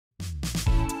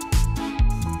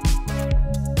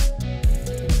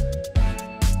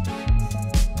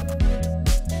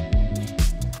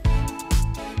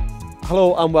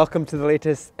Hello and welcome to the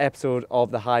latest episode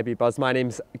of the Hibee Buzz. My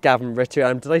name's Gavin Ritchie and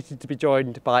I'm delighted to be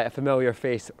joined by a familiar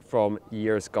face from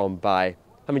years gone by.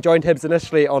 Having joined Hibs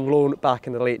initially on loan back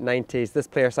in the late 90s, this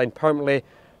player signed permanently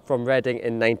from Reading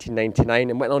in 1999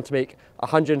 and went on to make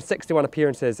 161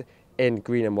 appearances in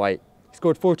green and white. He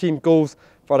scored 14 goals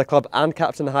for the club and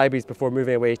captained the Hibees before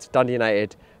moving away to Dundee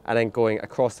United and then going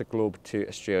across the globe to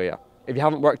Australia. If you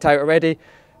haven't worked out already,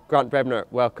 Grant Brebner,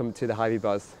 welcome to the Hibee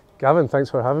Buzz. Gavin, thanks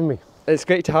for having me. It's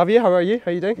great to have you. How are you? How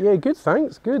are you doing? Yeah, good,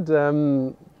 thanks. Good.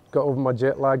 Got over my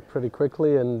jet lag pretty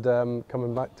quickly, and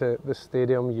coming back to this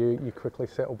stadium, you quickly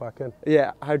settle back in.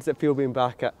 Yeah. How does it feel being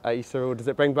back at Easter Road? Does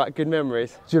it bring back good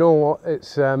memories? Do you know what?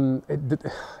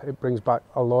 It brings back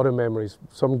a lot of memories.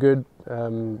 Some good,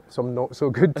 some not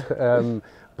so good.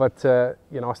 But I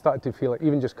started to feel it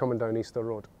even just coming down Easter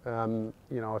Road.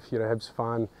 If you're a Hibs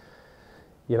fan,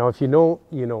 if you know,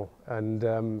 and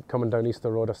coming down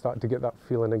Easter Road, I started to get that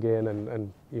feeling again,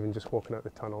 and even just walking out the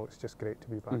tunnel, it's just great to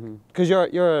be back. Because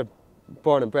you're a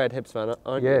born and bred Hibs fan,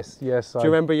 aren't you? Yes. Do you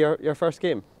remember your first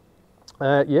game?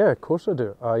 Yeah, of course I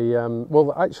do. I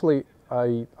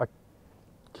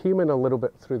came in a little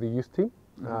bit through the youth team.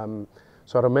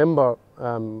 So I remember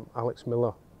Alex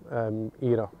Miller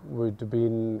era would have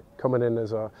been coming in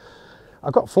as I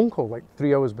got a phone call like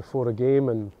 3 hours before a game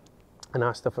and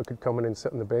asked if I could come in and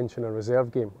sit on the bench in a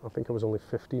reserve game. I think I was only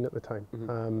 15 at the time.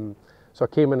 So I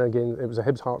came in again, it was a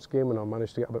Hibs Hearts game, and I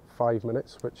managed to get about 5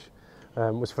 minutes, which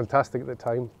was fantastic at the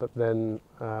time. But then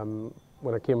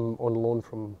when I came on loan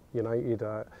from United,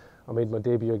 I made my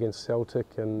debut against Celtic,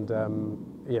 and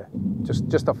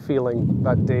just a feeling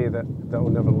that day that will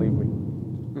never leave me.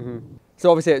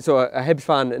 So obviously, a Hibs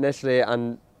fan initially,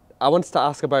 and I wanted to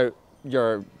ask about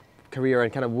your career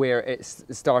and kind of where it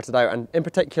started out, and in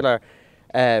particular,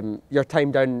 your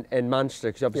time down in Manchester,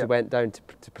 because you obviously went down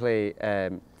to play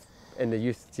in the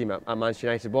youth team at Manchester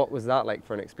United. What was that like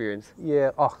for an experience?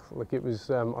 Yeah, it was,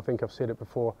 I think I've said it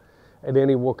before, in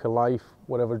any walk of life,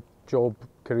 whatever job,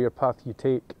 career path you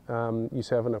take, you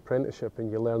serve an apprenticeship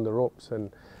and you learn the ropes.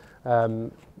 And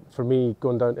for me,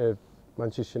 going down to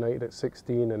Manchester United at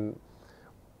 16 and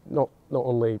not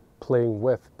only playing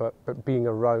with, but being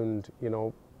around,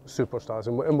 superstars,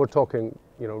 and we're talking,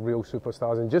 real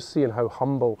superstars, and just seeing how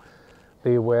humble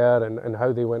they were and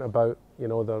how they went about,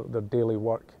 their daily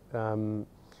work, and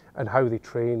how they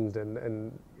trained,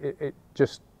 and it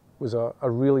just was a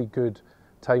really good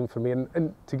time for me.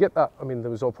 And to get that, there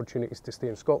was opportunities to stay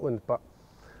in Scotland, but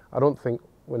I don't think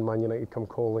when Man United come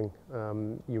calling,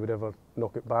 you would ever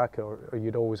knock it back, or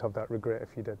you'd always have that regret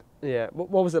if you did. Yeah.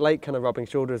 What was it like kind of rubbing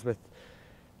shoulders with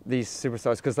these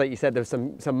superstars? Because like you said, there's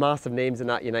some massive names in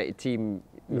that United team.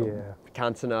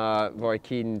 Cantona, Roy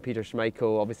Keane, Peter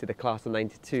Schmeichel, obviously the class of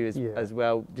 '92 as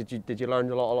well. Did you learn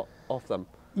a lot off them?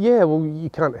 Yeah, well, you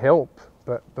can't help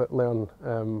but learn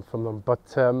from them. But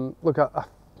look,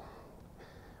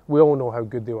 we all know how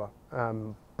good they were.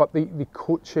 But the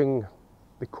coaching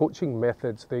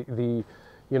methods, these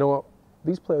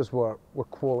players were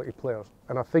quality players,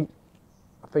 and I think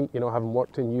having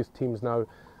worked in youth teams now,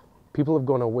 people have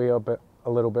gone away a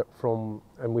little bit from,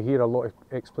 and we hear a lot of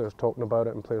ex-players talking about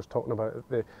it and players talking about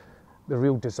it, the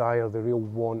real desire, the real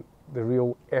want, the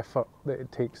real effort that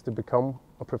it takes to become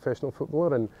a professional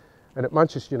footballer. And at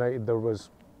Manchester United there was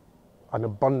an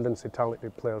abundance of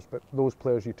talented players, but those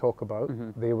players you talk about,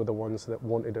 they were the ones that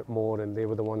wanted it more, and they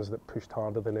were the ones that pushed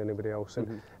harder than anybody else.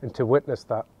 And to witness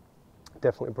that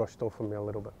definitely brushed off on me a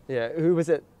little bit. Yeah, who was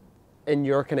it in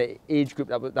your kind of age group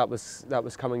that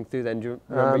was coming through then? Do you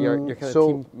remember your kind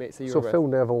of teammates that you were with? So Phil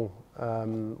Neville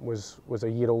was a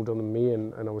year older than me,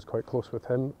 and I was quite close with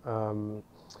him.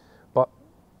 But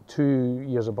 2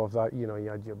 years above that, you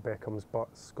had your Beckhams,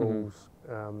 Butts, Scholes,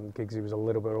 Giggsy was a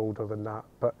little bit older than that.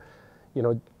 But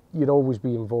you'd always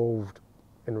be involved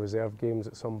in reserve games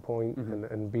at some point,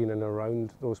 and being in and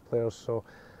around those players. So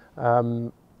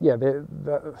they're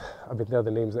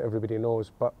the names that everybody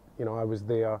knows. But I was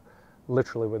there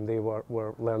literally when they were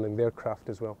learning their craft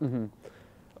as well.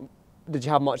 Did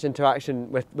you have much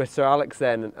interaction with Sir Alex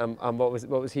then, and what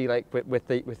was he like with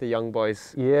the young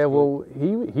boys? Yeah, well,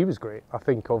 he was great. I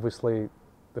think obviously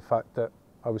the fact that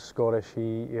I was Scottish,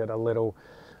 he had a little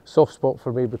soft spot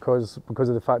for me because of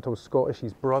the fact I was Scottish.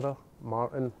 His brother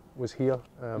Martin was here.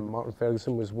 Martin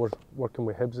Ferguson was working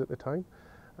with Hibs at the time,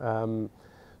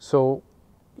 so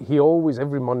he always,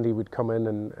 every Monday, would come in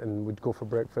and would go for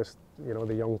breakfast,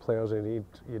 the young players, and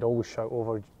he'd always shout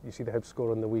over, you see the Hibs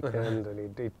score on the weekend,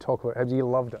 and he'd talk about Hibs. He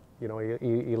loved it,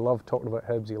 he loved talking about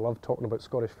Hibs, he loved talking about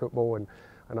Scottish football, and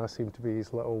I seemed to be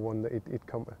his little one that he'd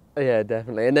come to. Yeah,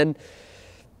 definitely. And then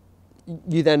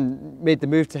you then made the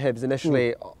move to Hibs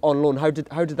initially on loan. How did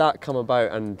that come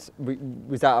about? And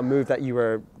was that a move that you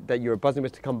were buzzing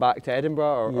with to come back to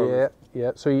Edinburgh?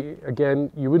 Yeah. So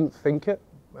again, you wouldn't think it,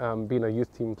 being a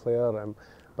youth team player,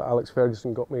 but Alex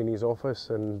Ferguson got me in his office,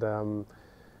 and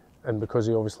because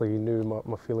he obviously knew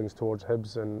my feelings towards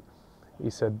Hibs, and he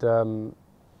said,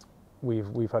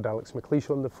 we've had Alex McLeish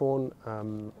on the phone.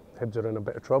 Hibs are in a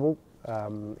bit of trouble.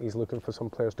 He's looking for some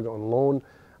players to go on loan.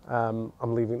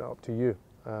 I'm leaving it up to you.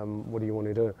 What do you want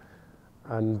to do?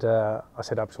 And I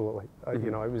said absolutely.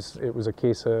 You know, it was a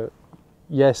case of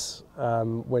yes.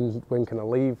 When can I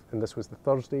leave? And this was the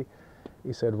Thursday.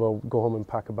 He said, well, go home and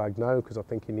pack a bag now because I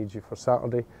think he needs you for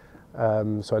Saturday.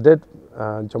 So I did.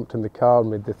 Jumped in the car,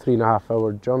 made the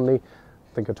 3.5-hour journey.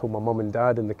 I think I told my mum and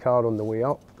dad in the car on the way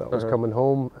up that I was coming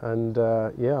home, and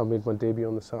I made my debut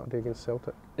on the Saturday against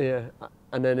Celtic. Yeah,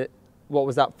 and then what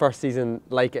was that first season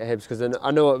like at Hibs? Because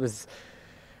I know it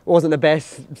wasn't the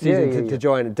best season to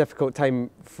join, a difficult time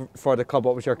for the club.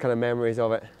 What was your kind of memories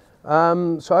of it?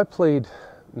 So I played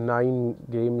 9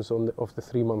 games of the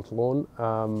 3-month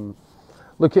loan.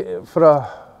 Look, for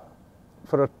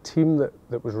a team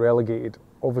that was relegated,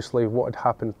 obviously what had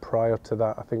happened prior to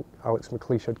that, I think Alex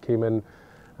McLeish had came in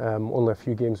only a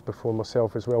few games before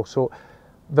myself as well. So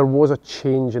there was a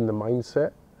change in the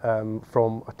mindset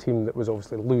from a team that was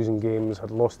obviously losing games,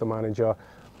 had lost the manager,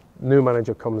 new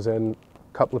manager comes in,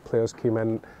 a couple of players came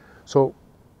in. So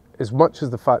as much as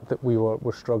the fact that we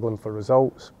were struggling for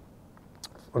results,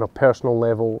 on a personal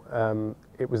level,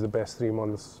 it was the best 3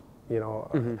 months, you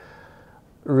know,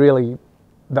 really,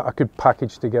 that I could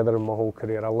package together in my whole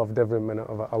career. I loved every minute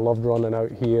of it. I loved running out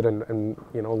here and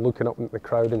you know, looking up at the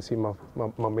crowd and seeing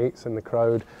my mates in the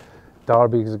crowd.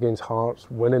 Derbies against Hearts,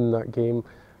 winning that game.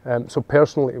 So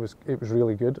personally, it was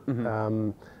really good.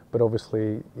 But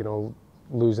obviously, you know,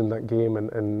 losing that game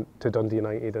and to Dundee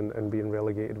United and being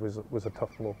relegated was a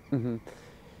tough blow.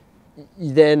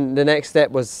 Then the next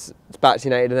step was back to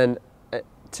United and then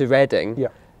to Reading. Yeah.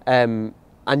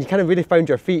 And you kind of really found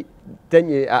your feet,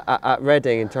 didn't you, at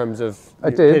Reading in terms of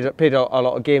played a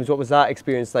lot of games. What was that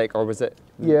experience like, or was it?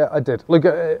 Yeah, I did. Look,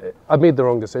 I made the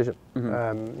wrong decision.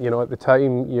 You know, at the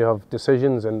time you have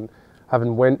decisions, and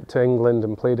having went to England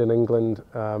and played in England,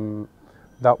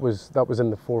 that was in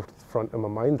the forefront of my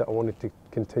mind that I wanted to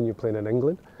continue playing in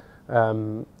England.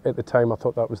 At the time, I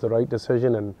thought that was the right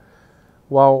decision, and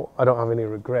while I don't have any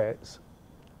regrets,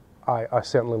 I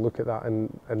certainly look at that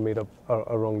and made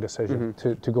a wrong decision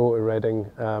to go to Reading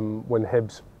when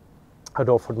Hibs had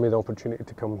offered me the opportunity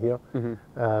to come here.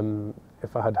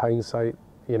 If I had hindsight,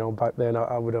 you know, back then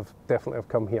I would have definitely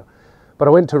come here. But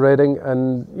I went to Reading,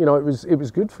 and you know, it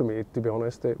was good for me, to be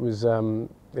honest. It was I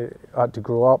had to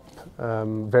grow up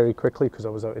very quickly because I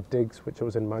was out at digs, which I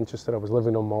was in Manchester. I was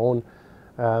living on my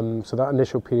own, so that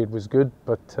initial period was good.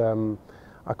 But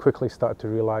I quickly started to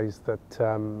realise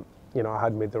that. You know, I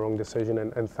had made the wrong decision,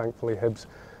 and thankfully Hibs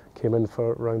came in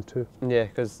for round 2. Yeah,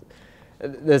 because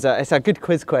it's a good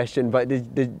quiz question, but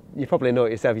you probably know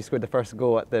it yourself. You scored the first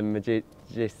goal at the Majesty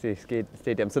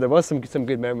Stadium, so there was some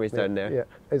good memories down there. Yeah,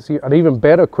 it's an even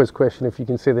better quiz question if you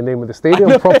can say the name of the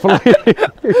stadium properly.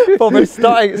 Well, we're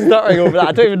starting over that.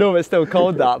 I don't even know if it's still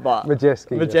called that, but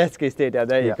Majesty Stadium.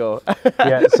 There you go.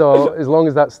 Yeah. So as long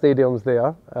as that stadium's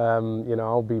there, you know,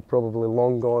 I'll be probably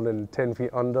long gone and 10 feet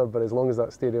under. But as long as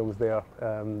that stadium's there,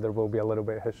 there will be a little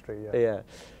bit of history. Yeah.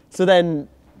 So then,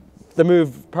 the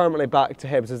move permanently back to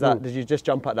Hibs, was that? Did you just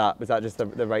jump at that? Was that just the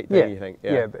right thing? You think?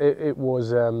 Yeah. It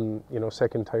was. You know,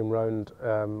 second time round,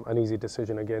 an easy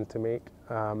decision again to make.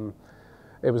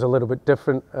 It was a little bit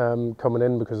different coming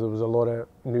in because there was a lot of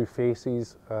new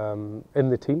faces in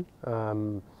the team.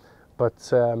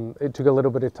 But it took a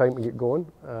little bit of time to get going.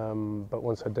 But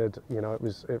once I did, you know,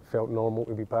 it felt normal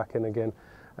to be back in again.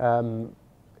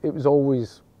 It was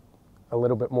always a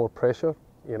little bit more pressure,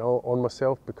 you know, on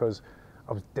myself because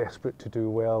I was desperate to do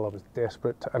well. I was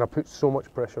desperate and I put so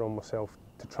much pressure on myself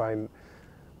to try and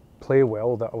play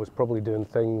well that I was probably doing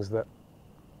things that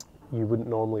you wouldn't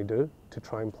normally do to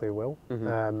try and play well.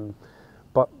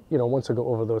 But you know, once I got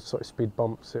over those sort of speed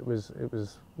bumps, it was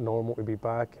normal to be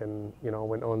back, and you know, I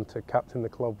went on to captain the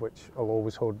club, which I'll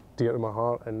always hold dear to my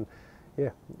heart, and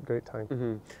yeah, great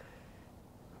time.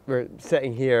 We're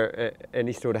sitting here in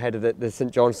East Road ahead of the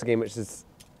St Johnstone game, which is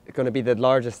going to be the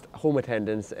largest home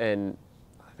attendance in,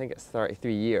 I think it's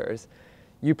 33 years.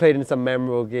 You played in some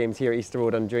memorable games here at East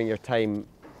Road and during your time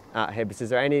at Hibs. Is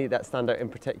there any that stand out in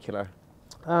particular?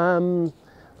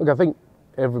 Look, I think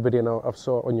everybody, and I've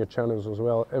saw it on your channels as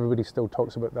well, everybody still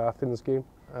talks about the Athens game.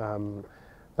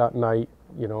 That night,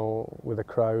 you know, with the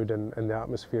crowd and the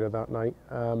atmosphere of that night.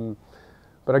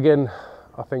 But again,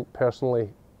 I think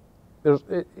personally,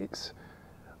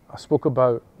 I spoke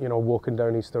about, walking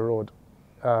down Easter Road.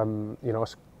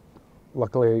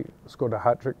 Luckily scored a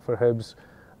hat-trick for Hibs,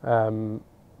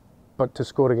 but to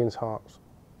score against Hearts,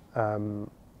 I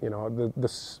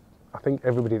think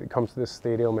everybody that comes to this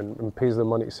stadium and pays their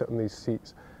money to sit in these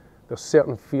seats, there's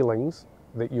certain feelings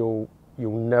that you'll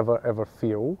never ever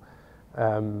feel,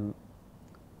 and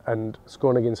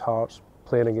scoring against Hearts,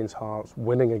 playing against Hearts,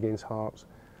 winning against Hearts,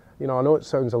 I know it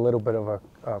sounds a little bit of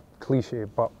a cliche,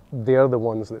 but they're the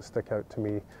ones that stick out to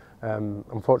me.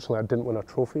 Unfortunately, I didn't win a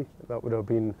trophy. That would have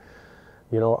been,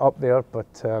 up there, but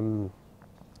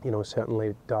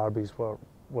certainly derbies were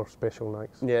special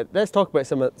nights. Yeah, let's talk about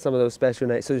some of those special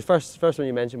nights. So the first one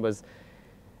you mentioned was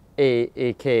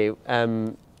AK.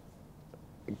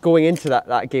 Going into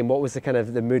that game, what was the kind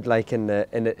of the mood like in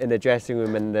the dressing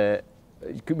room? And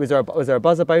was there a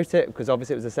buzz about it? Because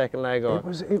obviously it was the second leg. Or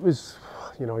it was.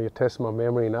 You're testing my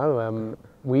memory now.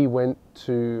 We went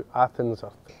to Athens. I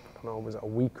don't know, was it a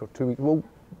week or 2 weeks? Well,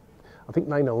 I think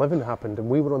 9/11 happened, and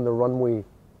we were on the runway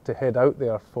to head out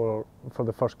there for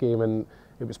the first game, and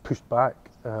it was pushed back.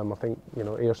 I think the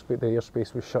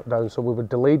airspace was shut down, so we were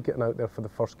delayed getting out there for the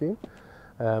first game.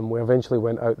 We eventually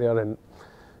went out there, and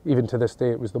even to this day,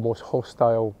 it was the most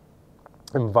hostile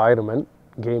environment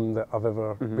game that I've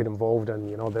ever been involved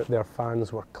in. Their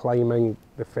fans were climbing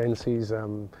the fences,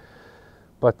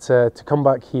 but to come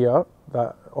back here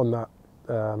on that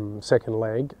second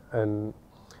leg, and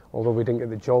although we didn't get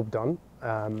the job done,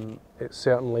 it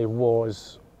certainly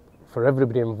was, for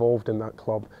everybody involved in that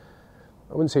club,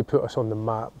 I wouldn't say put us on the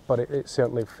map, but it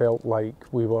certainly felt like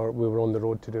we were on the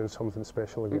road to doing something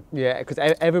special again. Yeah, because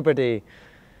everybody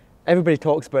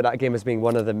talks about that game as being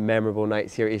one of the memorable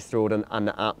nights here at Easter Road, and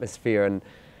the atmosphere, and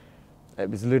it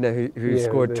was Luna who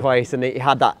scored twice, and he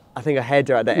had that, I think, a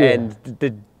header at the end.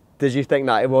 Did you think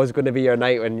that it was going to be your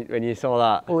night when you saw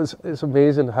that? Well, it's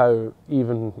amazing how I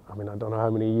don't know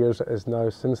how many years it is now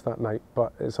since that night,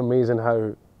 but it's amazing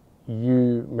how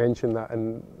you mentioned that,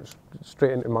 and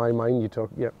straight into my mind you talk,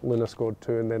 Luna scored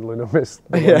 2 and then Luna missed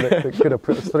the one that could have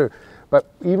put us through. But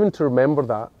even to remember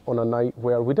that on a night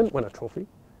where we didn't win a trophy,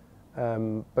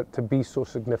 but to be so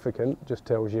significant just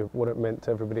tells you what it meant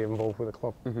to everybody involved with the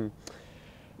club. Mm-hmm.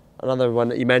 Another one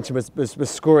that you mentioned was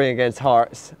scoring against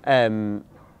Hearts.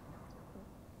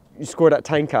 You scored at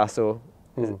Tynecastle.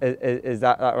 Is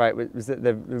that right? Was it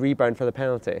the rebound for the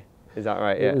penalty? Is that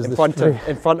right? Yeah. In front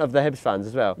of the Hibs fans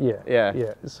as well.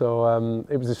 Yeah. So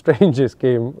it was the strangest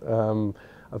game.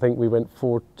 I think we went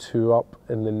 4-2 up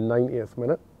in the 90th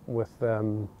minute with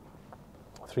 3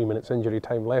 minutes injury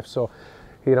time left. So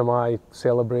here am I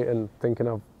celebrating, thinking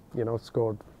I've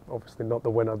scored, obviously not the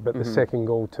winner, but the second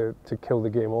goal to kill the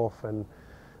game off. And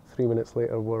 3 minutes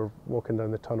later, we're walking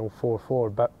down the tunnel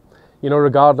 4-4. But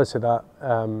regardless of that,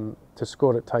 to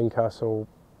score at Tynecastle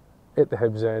at the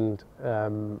Hibs end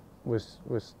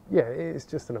it's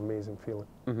just an amazing feeling.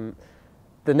 Mm-hmm.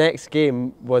 The next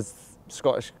game was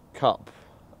Scottish Cup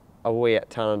away at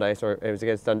Tannadice, or it was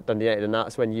against Dundee United, and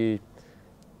that's when you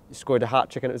scored a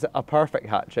hat-trick, and it was a perfect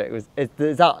hat-trick. Is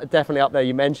that definitely up there?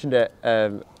 You mentioned it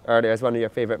earlier as one of your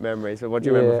favourite memories. So what do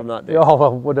you remember from that day? Oh,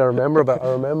 well, what do I remember about it?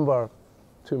 I remember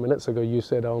 2 minutes ago you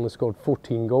said I only scored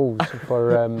 14 goals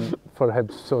for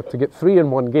Hibs. So to get 3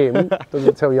 in one game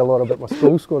doesn't tell you a lot about my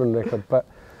goal scoring record. But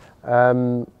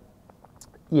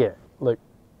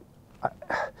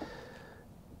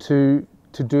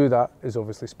to do that is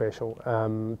obviously special.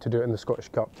 To do it in the Scottish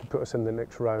Cup, to put us in the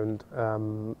next round.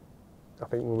 I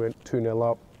think we went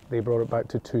 2-0 up. They brought it back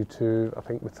to 2-2. I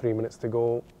think with 3 minutes to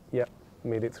go,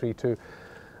 made it 3-2.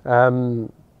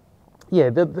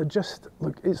 They're just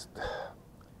look.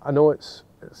 I know it's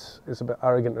a bit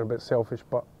arrogant and a bit selfish,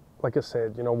 but like I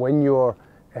said, when you're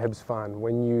a Hibs fan,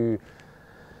 when you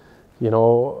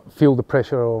feel the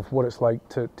pressure of what it's like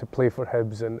to play for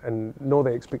Hibs and know the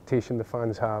expectation the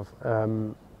fans have,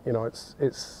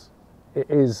 it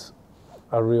is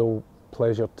a real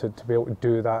pleasure to be able to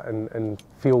do that and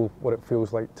feel what it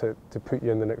feels like to put you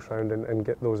in the next round and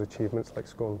get those achievements like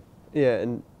scoring. Yeah,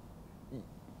 and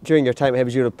during your time at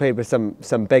Hibs, you would have played with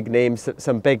some big names,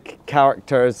 some big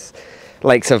characters,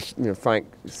 likes of Frank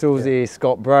Sosie,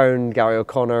 Scott Brown, Gary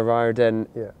O'Connor, Riordan.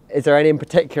 Yeah. Is there any in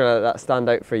particular that stand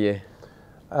out for you?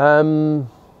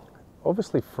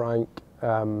 Obviously Frank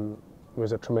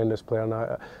was a tremendous player, and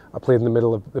I played in the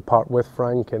middle of the park with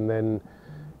Frank, and then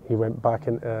he went back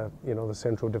into the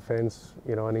central defence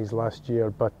in his last year.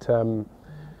 But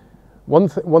one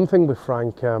thing with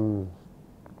Frank,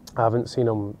 I haven't seen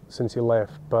him since he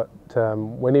left, but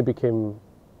when he became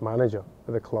manager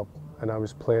of the club and I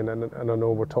was playing, and I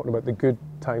know we're talking about the good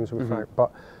times with Frank,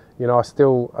 but you know,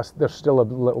 there's still a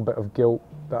little bit of guilt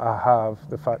that I have,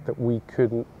 the fact that we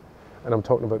couldn't, and I'm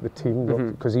talking about the team,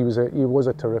 because he was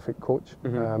a terrific coach,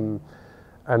 and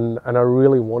I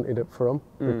really wanted it for him,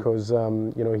 because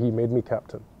you know, he made me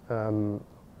captain,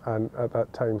 and at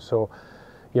that time, so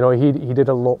you know, he did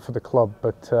a lot for the club,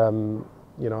 but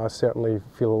you know, I certainly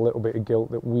feel a little bit of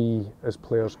guilt that we as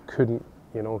players couldn't,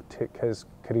 you know, take his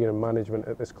career in management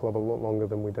at this club a lot longer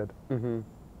than we did.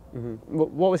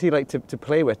 What was he like to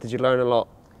play with? Did you learn a lot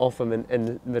off him in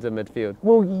the middle midfield?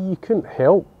 Well, you couldn't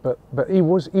help, but he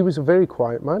was a very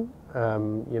quiet man.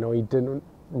 You know, he didn't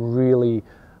really,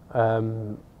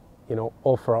 you know,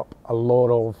 offer up a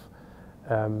lot of.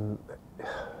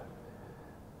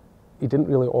 He didn't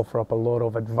really offer up a lot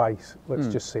of advice, let's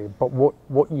just say. But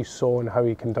what you saw and how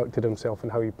he conducted himself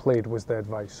and how he played was the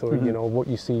advice. So you know, what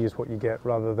you see is what you get,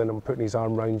 rather than him putting his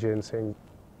arm around you and saying,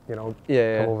 you know,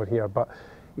 come over here. But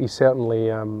he certainly,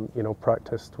 you know,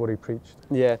 practiced what he preached.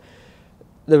 Yeah.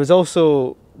 There was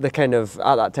also the kind of,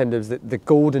 at that time, there was the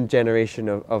golden generation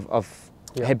of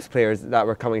Hibs players that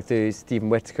were coming through. Stephen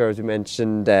Whittaker, as we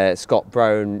mentioned, Scott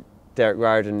Brown, Derek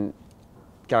Riordan,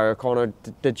 Gary O'Connor.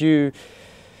 Did you,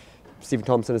 Stephen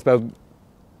Thompson as well,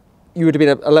 you would have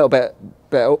been a little bit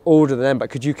older than them,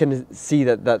 but could you kind of see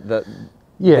that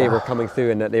they were coming through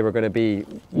and that they were going to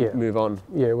move on?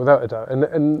 Yeah, without a doubt.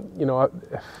 And you know,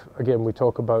 again, we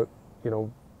talk about, you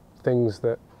know, things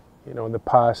that, you know, in the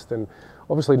past, and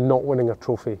obviously not winning a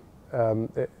trophy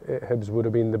at Hibs would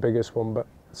have been the biggest one, but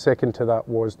second to that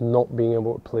was not being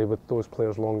able to play with those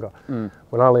players longer.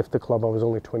 When I left the club, I was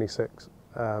only 26.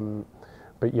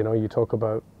 But you know, you talk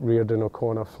about Riordan,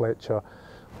 O'Connor, Fletcher,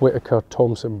 Whittaker,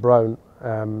 Thompson, Brown,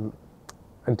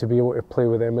 and to be able to play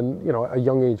with them, and you know, at a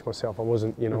young age myself, I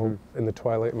wasn't, you know, in the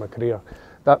twilight of my career.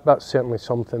 That's certainly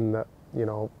something that, you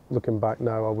know, looking back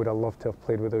now, I would have loved to have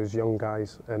played with those young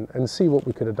guys and see what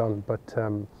we could have done. But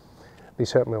they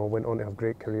certainly all went on to have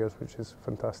great careers, which is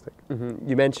fantastic.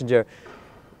 You mentioned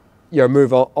your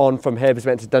move on from Hibs,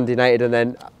 went to Dundee United, and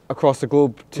then across the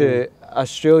globe to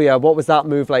Australia. What was that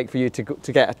move like for you to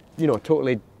get a, you know,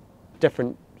 totally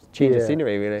different change of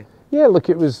scenery, really? Yeah, look,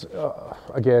 it was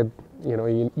again, you know,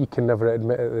 you can never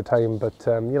admit it at the time, but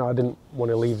you know, I didn't want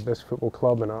to leave this football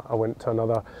club, and I went to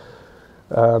another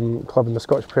club in the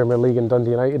Scottish Premier League in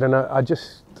Dundee United, and I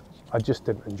just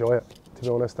didn't enjoy it, to be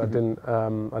honest. I didn't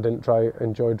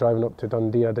enjoy driving up to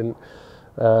Dundee. I didn't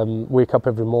wake up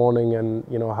every morning and,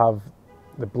 you know, have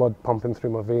the blood pumping through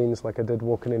my veins like I did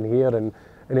walking in here, and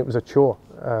it was a chore.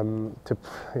 To,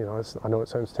 you know, I know it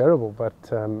sounds terrible, but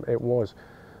it was.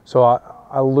 So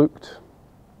I looked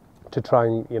to try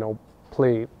and, you know,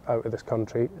 play out of this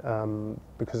country,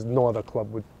 because no other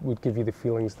club would give you the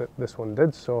feelings that this one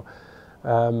did. So, you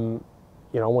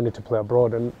know, I wanted to play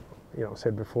abroad, and, you know, I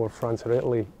said before, France or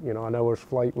Italy, you know, an hour's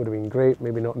flight would have been great.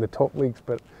 Maybe not in the top leagues,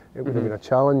 but it would have been a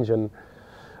challenge. And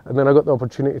then I got the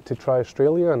opportunity to try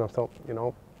Australia, and I thought, you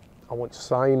know, I won't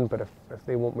sign, but if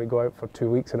they want me to go out for 2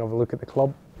 weeks and have a look at the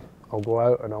club, I'll go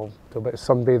out and I'll do a bit of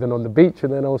sunbathing on the beach,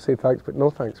 and then I'll say thanks, but no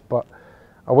thanks. But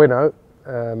I went out,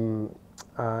 and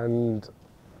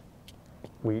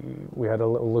we had a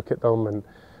little look at them, and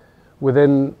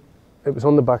it was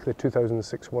on the back of the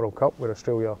 2006 World Cup where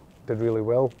Australia did really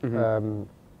well,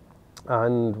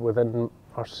 and within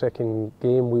our second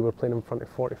game we were playing in front of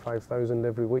 45,000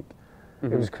 every week.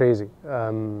 It was crazy.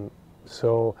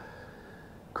 So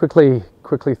quickly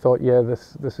thought, yeah,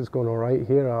 this is going all right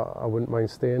here. I wouldn't mind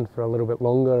staying for a little bit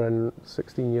longer, and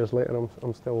 16 years later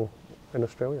I'm still in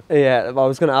Australia. Yeah, I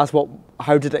was going to ask,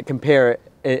 how did it compare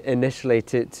initially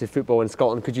to football in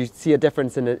Scotland? Could you see a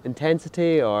difference in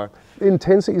intensity, or? The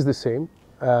intensity is the same,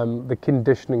 the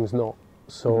conditioning's not.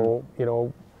 So, you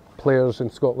know, players in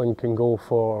Scotland can go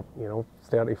for, you know,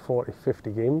 30, 40,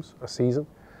 50 games a season.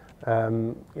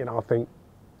 You know, I think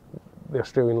the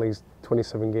Australian League's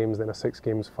 27 games, then a 6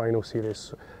 games final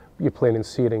series. You're playing in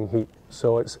searing heat,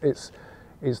 so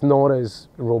it's not as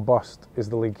robust as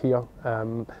the league here.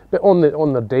 But on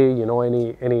the day, you know,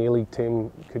 any A-League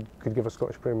team could give a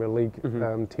Scottish Premier League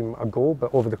team a go,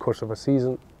 but over the course of a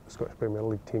season, the Scottish Premier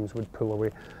League teams would pull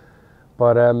away.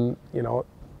 But you know,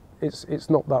 it's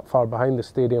not that far behind. The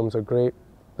stadiums are great.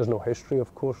 There's no history,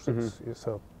 of course. It's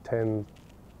a 10,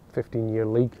 15-year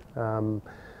league.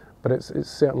 But it's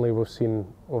certainly, we've seen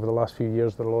over the last few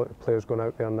years that a lot of players going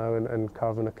out there now and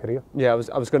carving a career. Yeah, I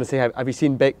was going to say, have you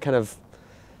seen big kind of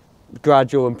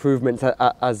gradual improvements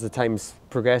as the times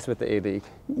progress with the A-League?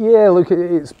 Yeah, look,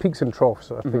 it's peaks and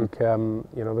troughs. I think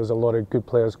you know, there's a lot of good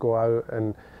players go out,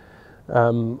 and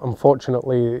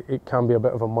Unfortunately, it can be a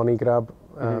bit of a money grab,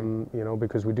 you know,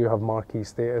 because we do have marquee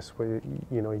status where,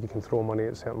 you know, you can throw money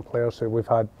at certain players. So we've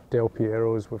had Del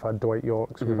Pieros, we've had Dwight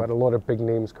Yorks, we've had a lot of big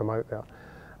names come out there.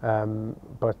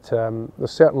 But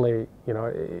there's certainly, you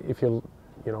know, if you're,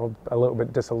 you know, a little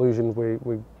bit disillusioned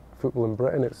with football in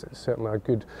Britain, it's certainly a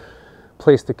good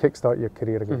place to kickstart your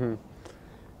career again.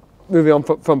 Moving on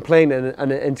from playing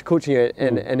and into coaching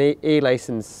an A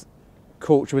license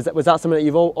coach, was that something that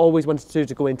you've always wanted to do,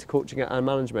 to go into coaching and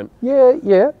management?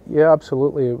 Yeah,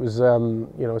 absolutely. It was,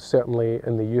 you know, certainly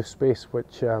in the youth space,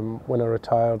 which when I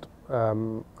retired, I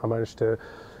managed to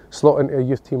slot into a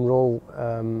youth team role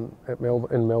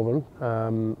in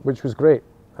Melbourne, which was great.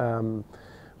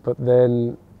 But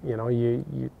then, you know,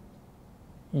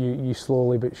 you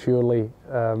slowly but surely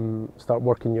start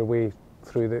working your way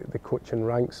through the coaching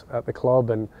ranks at the club,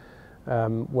 and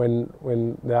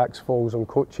when the axe falls on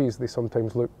coaches, they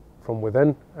sometimes look from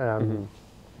within,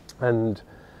 and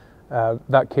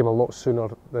that came a lot sooner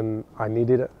than I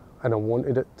needed it and I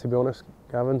wanted it, to be honest,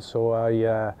 Gavin. So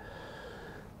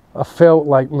I felt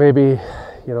like maybe,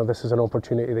 you know, this is an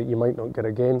opportunity that you might not get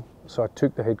again. So I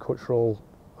took the head coach role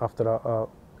after a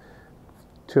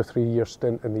 2 or 3 year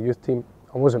stint in the youth team.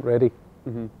 I wasn't ready.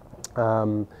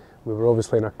 We were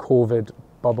obviously in a COVID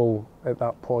bubble at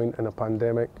that point, in a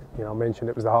pandemic. You know, I mentioned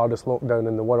it was the hardest lockdown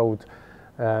in the world.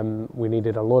 We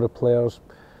needed a lot of players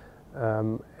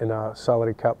in a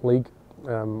salary cap league,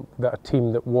 that a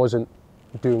team that wasn't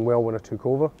doing well when I took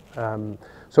over.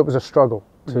 So it was a struggle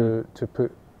to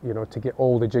put, you know, to get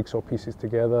all the jigsaw pieces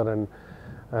together, and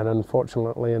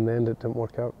unfortunately in the end it didn't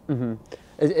work out.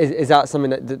 Is that something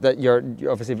that you're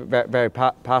obviously very, very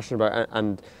passionate about,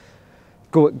 and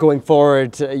going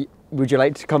forward, would you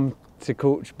like to come to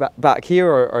coach back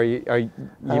here, or you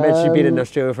mentioned you've been in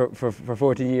Australia for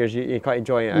 14 years, you're quite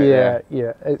enjoying it out there?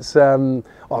 Yeah, it's, oh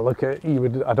look,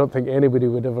 I don't think anybody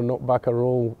would ever knock back a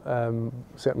role,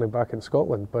 certainly back in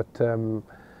Scotland, but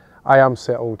I am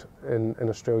settled in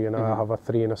Australia now. I have a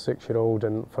 3 and a 6 year old,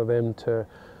 and for them to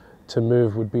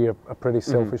move would be a pretty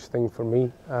selfish thing for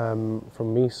me,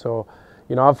 so,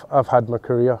 you know, I've had my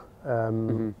career,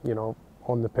 you know,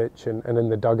 on the pitch and in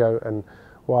the dugout, and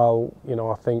while, you know,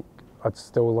 I think I'd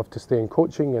still love to stay in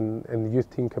coaching and in the youth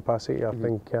team capacity, I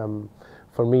think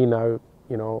for me now,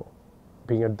 you know,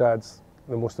 being a dad's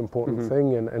the most important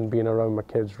thing, and being around my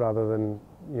kids rather than,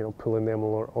 you know, pulling them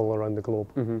all around the globe.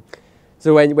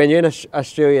 So when you're in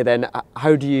Australia, then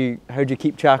how do you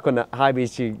keep track on the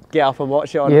Hibees? Do you get up and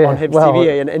watch it on Hibs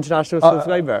TV, an international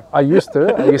subscriber? I used to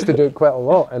do it quite a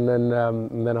lot, and then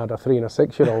I had a 3 and a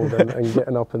 6 year old, and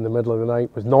getting up in the middle of the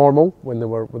night was normal when they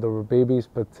were babies,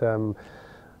 but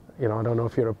you know, I don't know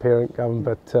if you're a parent, Gavin,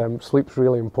 but sleep's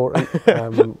really important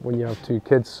when you have 2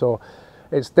 kids. So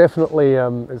it's definitely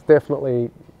you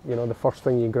know, the first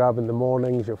thing you grab in the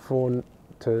morning is your phone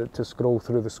to scroll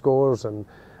through the scores and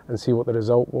see what the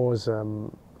result was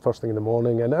first thing in the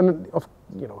morning, and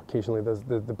you know, occasionally there's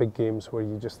the big games where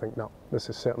you just think, no, this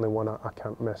is certainly one I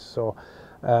can't miss. So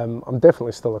I'm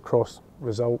definitely still across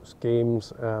results,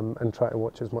 games, and try to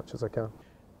watch as much as I can.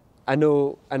 I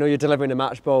know you're delivering a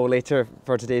match ball later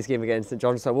for today's game against St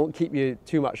John's, so I won't keep you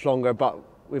too much longer, but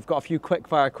we've got a few quick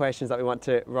fire questions that we want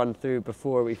to run through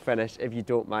before we finish, if you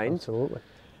don't mind. Absolutely.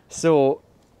 So,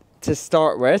 to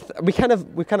start with, we kind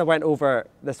of went over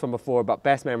this one before, but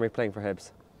best memory playing for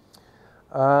Hibs?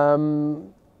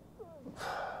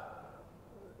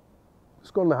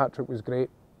 Scoring the hat-trick was great,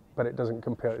 but it doesn't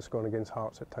compare to scoring against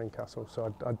Hearts at Tynecastle,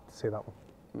 so I'd say that one.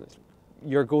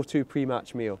 Your go-to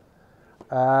pre-match meal?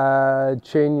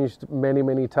 Changed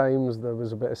many times. There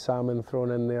was a bit of salmon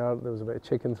thrown in there, there was a bit of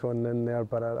chicken thrown in there,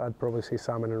 but I'd probably say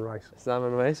salmon and rice. Salmon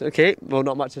and rice, okay. Well,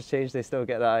 not much has changed, they still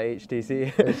get that at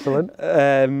HTC. Excellent.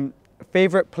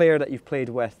 Favourite player that you've played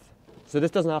with? So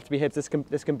this doesn't have to be Hibs,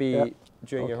 this can be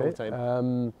during your whole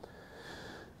time.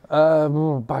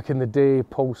 Back in the day,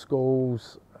 Paul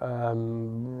Scholes,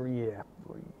 yeah,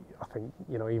 I think,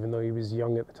 you know, even though he was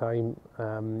young at the time,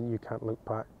 you can't look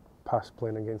past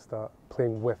playing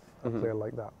with a player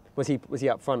like that. Was he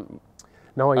up front?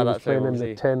 No, he was playing in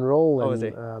the 10 role,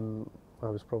 and I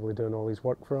was probably doing all his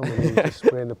work for him, and he was just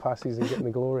spraying the passes and getting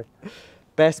the glory.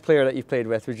 Best player that you've played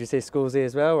with, would you say Scholesy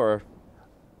as well, or?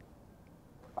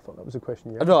 I thought that was a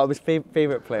question. No, it was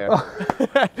favourite player.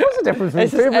 What's the difference between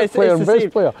favourite player and best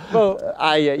player? Well,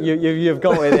 you've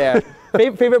got it there.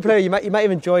 Favourite player, you might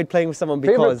have enjoyed playing with someone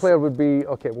because... Favourite player would be,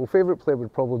 okay, well, favourite player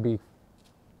would probably be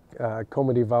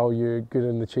comedy value, good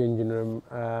in the changing room.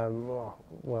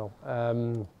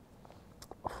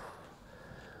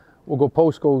 We'll go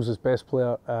Paul Scholes as best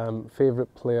player.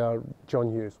 Favourite player,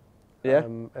 John Hughes. Yeah.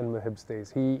 In the Hibs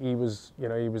days. He was, you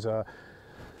know, he was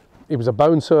a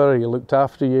bouncer. He looked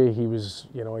after you. He was,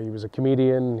 you know, he was a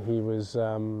comedian. He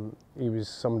was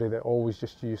somebody that always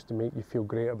just used to make you feel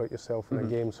great about yourself in a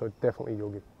game. So definitely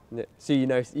Yogi. Yeah. So you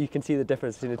know, you can see the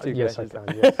difference between the two. Yes, guys. I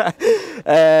can.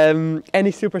 Yes.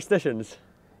 Any superstitions?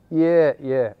 Yeah.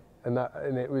 And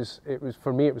it was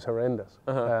for me, it was horrendous.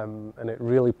 And it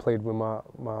really played with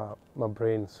my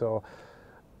brain. So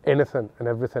anything and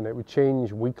everything, it would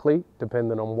change weekly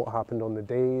depending on what happened on the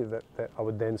day. That I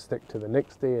would then stick to the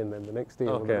next day, and then the next day,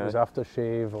 whether it was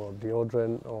aftershave or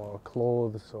deodorant or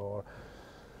clothes or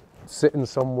sitting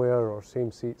somewhere or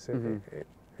same seats.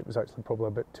 It was actually probably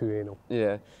a bit too anal.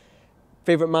 Yeah.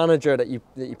 Favorite manager that you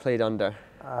played under?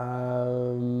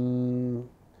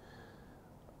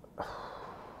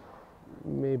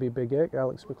 Maybe Big Egg,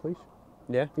 Alex McLeish.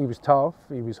 Yeah. He was tough.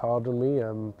 He was hard on me.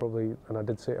 Probably, and I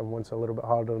did say to him once, a little bit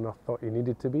harder than I thought he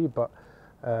needed to be. But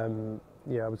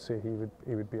yeah, I would say he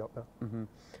would be up there.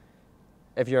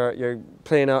 If you're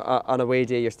playing on a away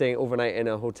day, you're staying overnight in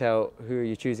a hotel, who are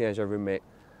you choosing as your roommate?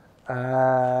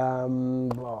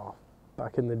 Well,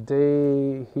 back in the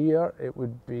day here, it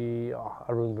would be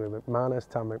Arun McManus,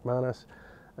 Tam McManus.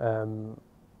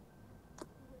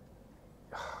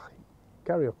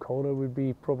 Gary O'Connor would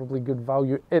be probably good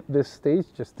value at this stage,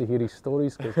 just to hear his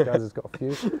stories, because Gaz has got a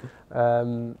few.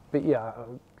 But yeah,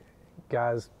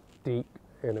 Gaz, Deke,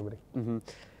 anybody.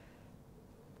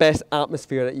 Best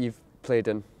atmosphere that you've played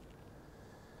in?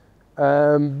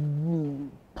 Parkhead,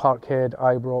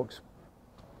 Ibrox,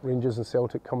 Rangers and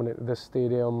Celtic coming into this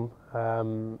stadium.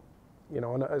 You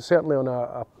know, certainly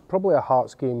on probably a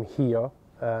Hearts game here,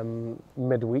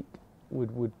 midweek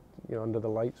would you know, under the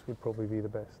lights would probably be the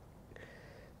best.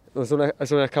 There's only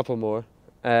a couple more.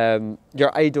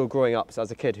 Your idol growing up, so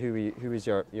as a kid, who was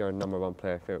your number one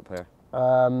player, favourite player?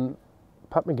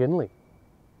 Pat McGinley.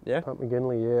 Yeah? Pat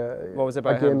McGinley, yeah. What was it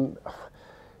about him?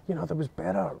 You know, there was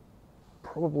better,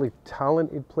 probably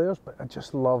talented players, but I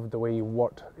just loved the way he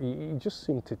worked. He just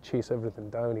seemed to chase everything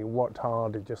down. He worked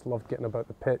hard. He just loved getting about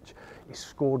the pitch. He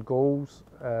scored goals.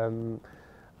 And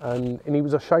he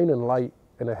was a shining light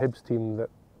in a Hibs team that,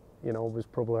 you know, was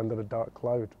probably under a dark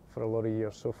cloud for a lot of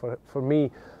years. So for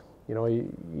me, you know,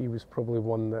 he was probably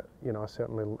one that, you know,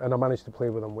 I managed to play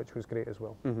with him, which was great as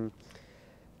well.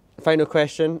 Final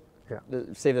question. Yeah.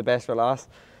 Save the best for last.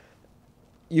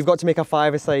 You've got to make a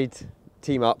five-a-side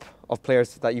team up of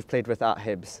players that you've played with at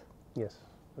Hibs. Yes.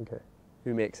 Okay.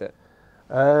 Who makes it?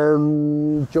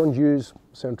 John Hughes,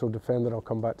 central defender. I'll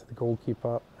come back to the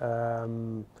goalkeeper.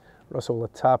 Russell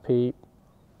Latapi.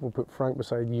 We'll put Frank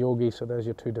beside Yogi, so there's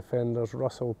your two defenders.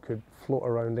 Russell could float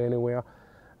around anywhere.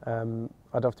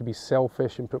 I'd have to be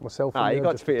selfish and put myself in there. You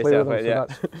got to put yourself out, yeah.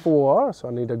 So that's 4, so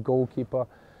I need a goalkeeper.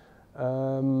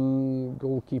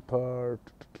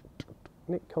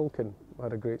 Nick Culkin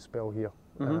had a great spell here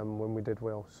when we did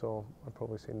well, so I'd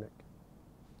probably say Nick.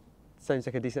 Sounds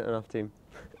like a decent enough team.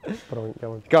 Brilliant,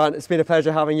 Gavin. Grant, it's been a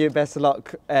pleasure having you. Best of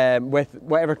luck with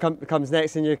whatever comes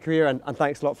next in your career, and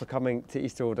thanks a lot for coming to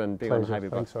East Road and being on Hibee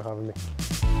Buzz. Thanks for having me.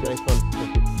 Nice one.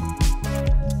 Thank you.